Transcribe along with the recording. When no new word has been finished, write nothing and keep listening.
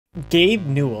Gabe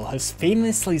Newell has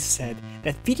famously said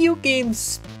that video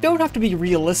games don't have to be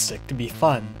realistic to be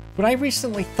fun. When I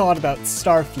recently thought about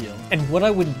Starfield and what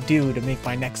I would do to make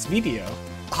my next video,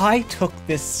 I took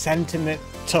this sentiment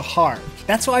to heart.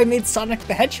 That's why I made Sonic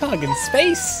the Hedgehog in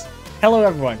space! Hello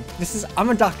everyone,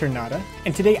 I'm Dr. Nada,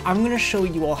 and today I'm going to show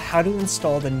you all how to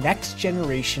install the next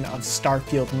generation of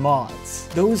Starfield mods,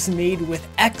 those made with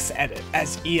xEdit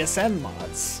as ESM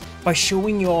mods, by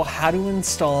showing you all how to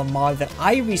install a mod that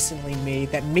I recently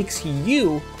made that makes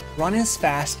you run as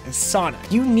fast as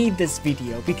Sonic. You need this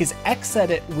video because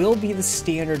xEdit will be the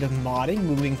standard of modding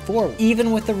moving forward,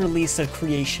 even with the release of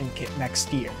Creation Kit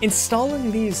next year.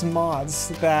 Installing these mods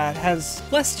that has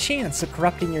less chance of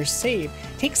corrupting your save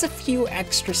takes a few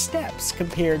extra steps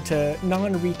compared to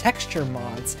non-retexture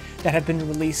mods that have been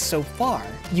released so far.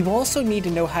 You also need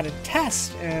to know how to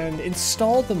test and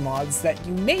install the mods that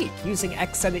you make using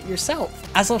xEdit yourself,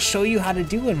 as I'll show you how to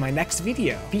do in my next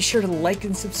video. Be sure to like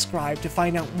and subscribe to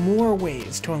find out more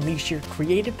ways to unleash your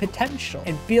creative potential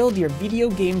and build your video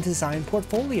game design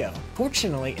portfolio.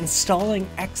 Fortunately, installing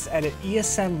xEdit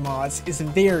ESM mods is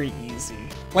very easy,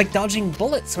 like dodging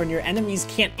bullets when your enemies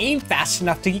can't aim fast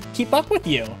enough to keep up with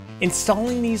you.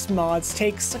 Installing these mods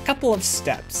takes a couple of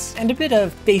steps and a bit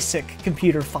of basic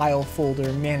computer file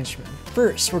folder management.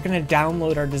 First, we're going to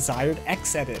download our desired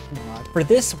xEdit mod. For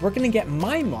this, we're going to get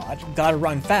my mod, Gotta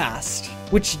Run Fast,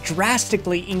 which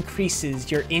drastically increases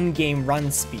your in-game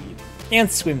run speed and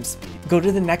swim speed. Go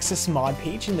to the Nexus mod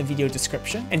page in the video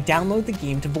description and download the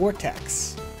game to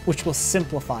Vortex, which will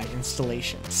simplify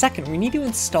installation. Second, we need to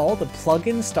install the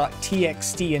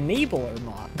plugins.txt enabler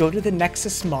mod. Go to the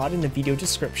Nexus mod in the video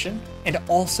description and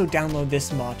also download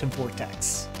this mod to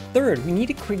Vortex. Third, we need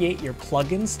to create your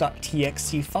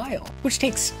plugins.txt file, which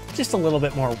takes just a little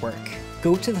bit more work.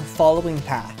 Go to the following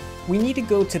path. We need to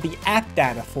go to the app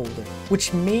data folder,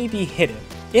 which may be hidden.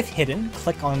 If hidden,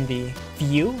 click on the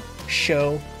View,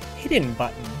 Show, Hidden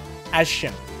button, as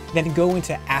shown. Then go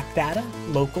into App Data,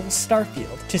 Local,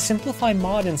 Starfield. To simplify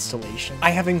mod installation,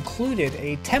 I have included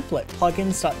a template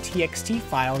plugins.txt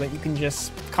file that you can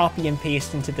just copy and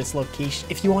paste into this location.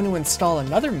 If you want to install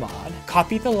another mod,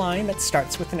 copy the line that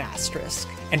starts with an asterisk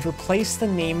and replace the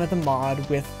name of the mod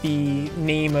with the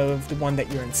name of the one that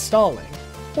you're installing,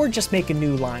 or just make a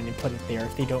new line and put it there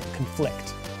if they don't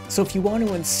conflict. So if you want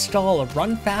to install a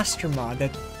Run Faster mod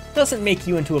that doesn't make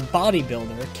you into a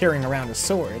bodybuilder carrying around a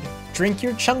sword, drink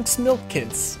your chunks milk,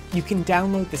 kids. You can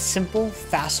download the simple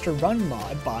Faster Run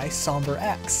mod by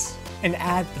SomberX and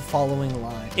add the following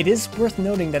line. It is worth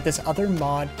noting that this other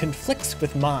mod conflicts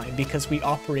with mine because we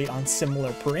operate on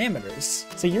similar parameters,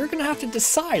 so you're gonna have to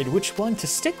decide which one to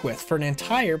stick with for an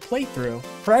entire playthrough.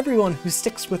 For everyone who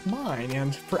sticks with mine,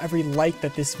 and for every like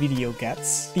that this video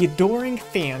gets, the adoring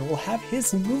fan will have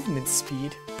his movement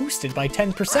speed boosted by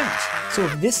 10%. So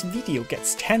if this video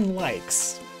gets 10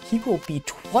 likes, he will be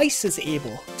twice as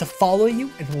able to follow you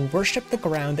and will worship the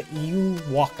ground that you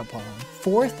walk upon.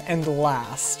 Fourth and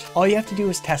last, all you have to do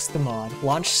is test the mod,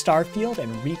 launch Starfield,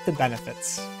 and reap the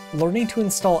benefits. Learning to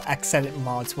install xEdit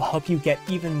mods will help you get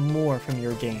even more from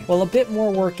your game. While a bit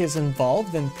more work is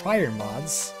involved than prior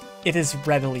mods, it is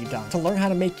readily done. To learn how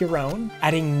to make your own,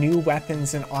 adding new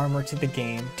weapons and armor to the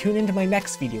game, tune into my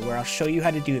next video where I'll show you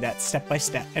how to do that step by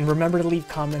step. And remember to leave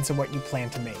comments on what you plan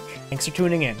to make. Thanks for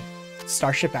tuning in.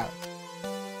 Starship out.